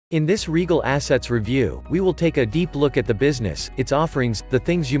In this Regal Assets review, we will take a deep look at the business, its offerings, the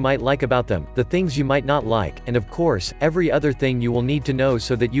things you might like about them, the things you might not like, and of course, every other thing you will need to know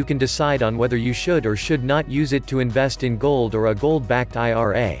so that you can decide on whether you should or should not use it to invest in gold or a gold-backed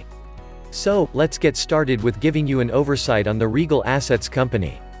IRA. So, let's get started with giving you an oversight on the Regal Assets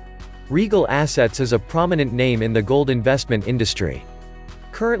company. Regal Assets is a prominent name in the gold investment industry.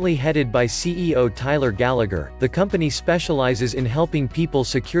 Currently headed by CEO Tyler Gallagher, the company specializes in helping people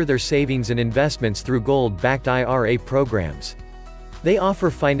secure their savings and investments through gold-backed IRA programs. They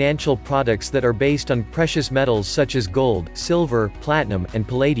offer financial products that are based on precious metals such as gold, silver, platinum, and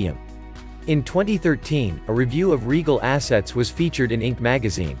palladium. In 2013, a review of Regal Assets was featured in Inc.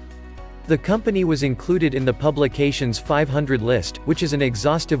 magazine. The company was included in the publication's 500 list, which is an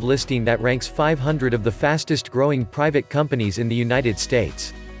exhaustive listing that ranks 500 of the fastest-growing private companies in the United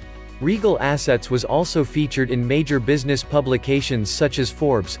States. Regal Assets was also featured in major business publications such as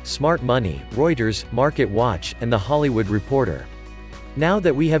Forbes, Smart Money, Reuters, Market Watch, and The Hollywood Reporter. Now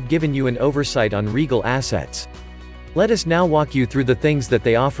that we have given you an oversight on Regal Assets, let us now walk you through the things that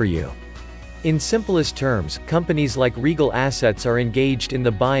they offer you. In simplest terms, companies like Regal Assets are engaged in the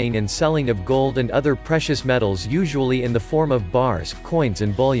buying and selling of gold and other precious metals, usually in the form of bars, coins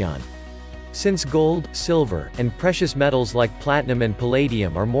and bullion. Since gold, silver, and precious metals like platinum and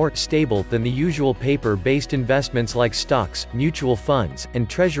palladium are more stable than the usual paper-based investments like stocks, mutual funds, and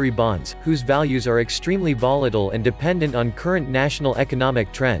treasury bonds, whose values are extremely volatile and dependent on current national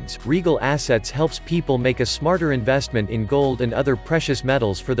economic trends, Regal Assets helps people make a smarter investment in gold and other precious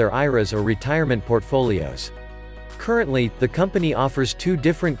metals for their IRAs or retirement portfolios. Currently, the company offers two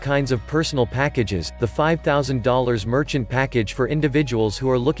different kinds of personal packages: the $5,000 merchant package for individuals who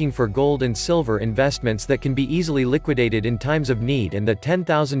are looking for gold and silver investments that can be easily liquidated in times of need, and the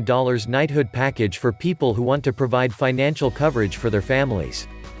 $10,000 knighthood package for people who want to provide financial coverage for their families.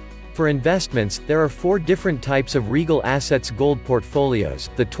 For investments, there are four different types of Regal Assets gold portfolios: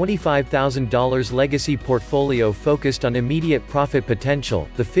 the $25,000 legacy portfolio focused on immediate profit potential,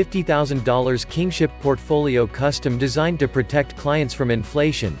 the $50,000 kingship portfolio custom designed to protect clients from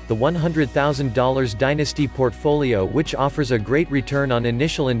inflation, the $100,000 dynasty portfolio which offers a great return on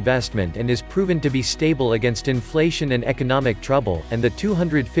initial investment and is proven to be stable against inflation and economic trouble, and the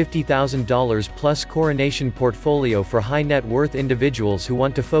 $250,000 plus coronation portfolio for high net worth individuals who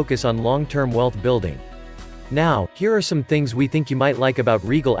want to focus on long-term wealth building. Now, here are some things we think you might like about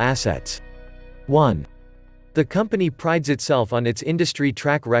Regal Assets. 1. The company prides itself on its industry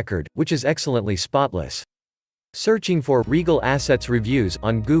track record, which is excellently spotless. Searching for Regal Assets reviews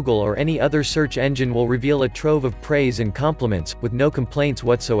on Google or any other search engine will reveal a trove of praise and compliments, with no complaints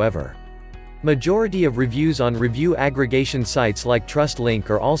whatsoever. Majority of reviews on review aggregation sites like TrustLink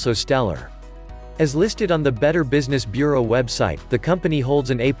are also stellar. As listed on the Better Business Bureau website, the company holds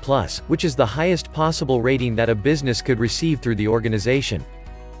an A+, which is the highest possible rating that a business could receive through the organization.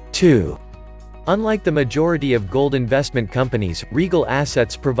 2. Unlike the majority of gold investment companies, Regal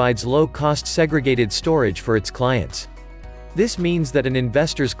Assets provides low-cost segregated storage for its clients. This means that an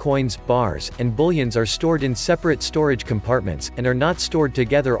investor's coins, bars, and bullions are stored in separate storage compartments, and are not stored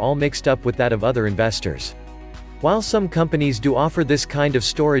together all mixed up with that of other investors. While some companies do offer this kind of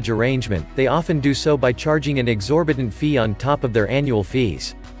storage arrangement, they often do so by charging an exorbitant fee on top of their annual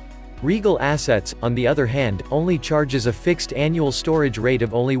fees. Regal Assets, on the other hand, only charges a fixed annual storage rate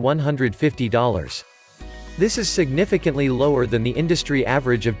of only $150. This is significantly lower than the industry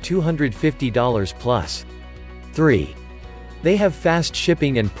average of $250 plus. 3. They have fast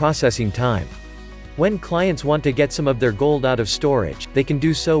shipping and processing time. When clients want to get some of their gold out of storage, they can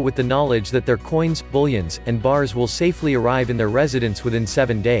do so with the knowledge that their coins, bullions, and bars will safely arrive in their residence within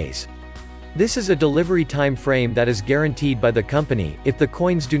 7 days. This is a delivery time frame that is guaranteed by the company. If the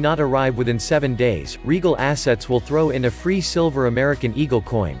coins do not arrive within 7 days, Regal Assets will throw in a free silver American Eagle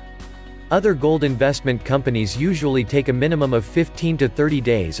coin. Other gold investment companies usually take a minimum of 15 to 30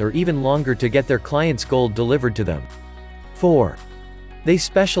 days or even longer to get their clients' gold delivered to them. 4. They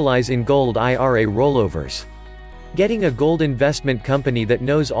specialize in gold IRA rollovers. Getting a gold investment company that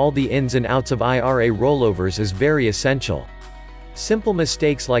knows all the ins and outs of IRA rollovers is very essential. Simple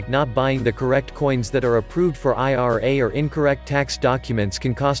mistakes like not buying the correct coins that are approved for IRA or incorrect tax documents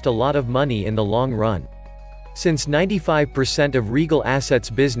can cost a lot of money in the long run. Since 95% of Regal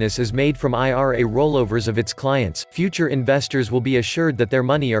Assets business is made from IRA rollovers of its clients, future investors will be assured that their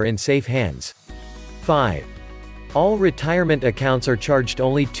money are in safe hands. 5. All retirement accounts are charged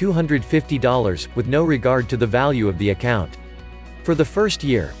only $250, with no regard to the value of the account. For the first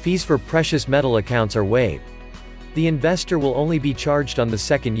year, fees for precious metal accounts are waived. The investor will only be charged on the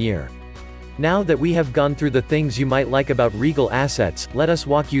second year. Now that we have gone through the things you might like about Regal Assets, let us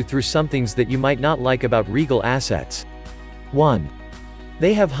walk you through some things that you might not like about Regal Assets. 1.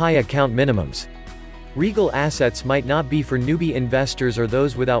 They have high account minimums. Regal Assets might not be for newbie investors or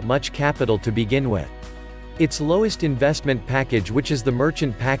those without much capital to begin with. Its lowest investment package, which is the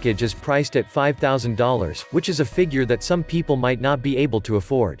merchant package, is priced at $5,000, which is a figure that some people might not be able to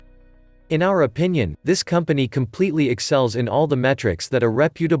afford. In our opinion, this company completely excels in all the metrics that a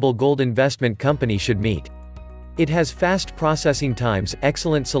reputable gold investment company should meet. It has fast processing times,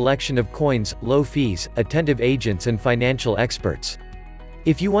 excellent selection of coins, low fees, attentive agents and financial experts.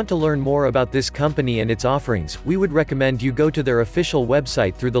 If you want to learn more about this company and its offerings, we would recommend you go to their official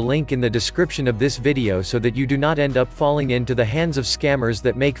website through the link in the description of this video so that you do not end up falling into the hands of scammers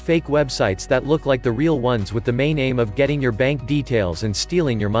that make fake websites that look like the real ones with the main aim of getting your bank details and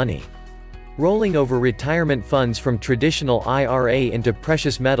stealing your money. Rolling over retirement funds from traditional IRA into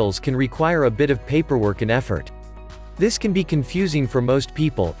precious metals can require a bit of paperwork and effort. This can be confusing for most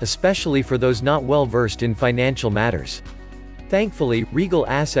people, especially for those not well versed in financial matters. Thankfully, Regal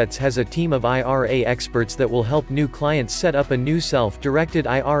Assets has a team of IRA experts that will help new clients set up a new self-directed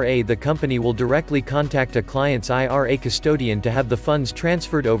IRA. The company will directly contact a client's IRA custodian to have the funds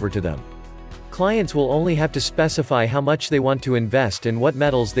transferred over to them. Clients will only have to specify how much they want to invest and what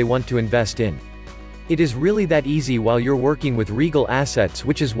metals they want to invest in. It is really that easy while you're working with Regal Assets,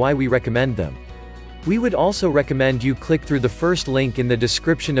 which is why we recommend them. We would also recommend you click through the first link in the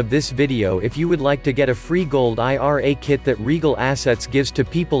description of this video if you would like to get a free gold IRA kit that Regal Assets gives to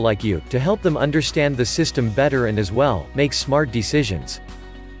people like you, to help them understand the system better and as well, make smart decisions.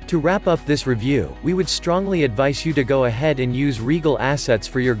 To wrap up this review, we would strongly advise you to go ahead and use Regal Assets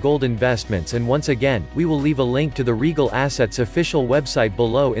for your gold investments, and once again, we will leave a link to the Regal Assets official website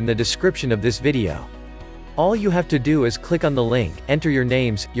below in the description of this video. All you have to do is click on the link, enter your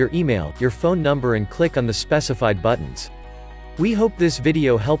names, your email, your phone number and click on the specified buttons. We hope this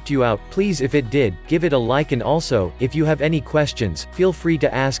video helped you out. Please, if it did, give it a like, and also, if you have any questions, feel free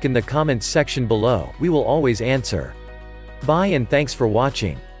to ask in the comments section below. We will always answer. Bye and thanks for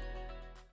watching.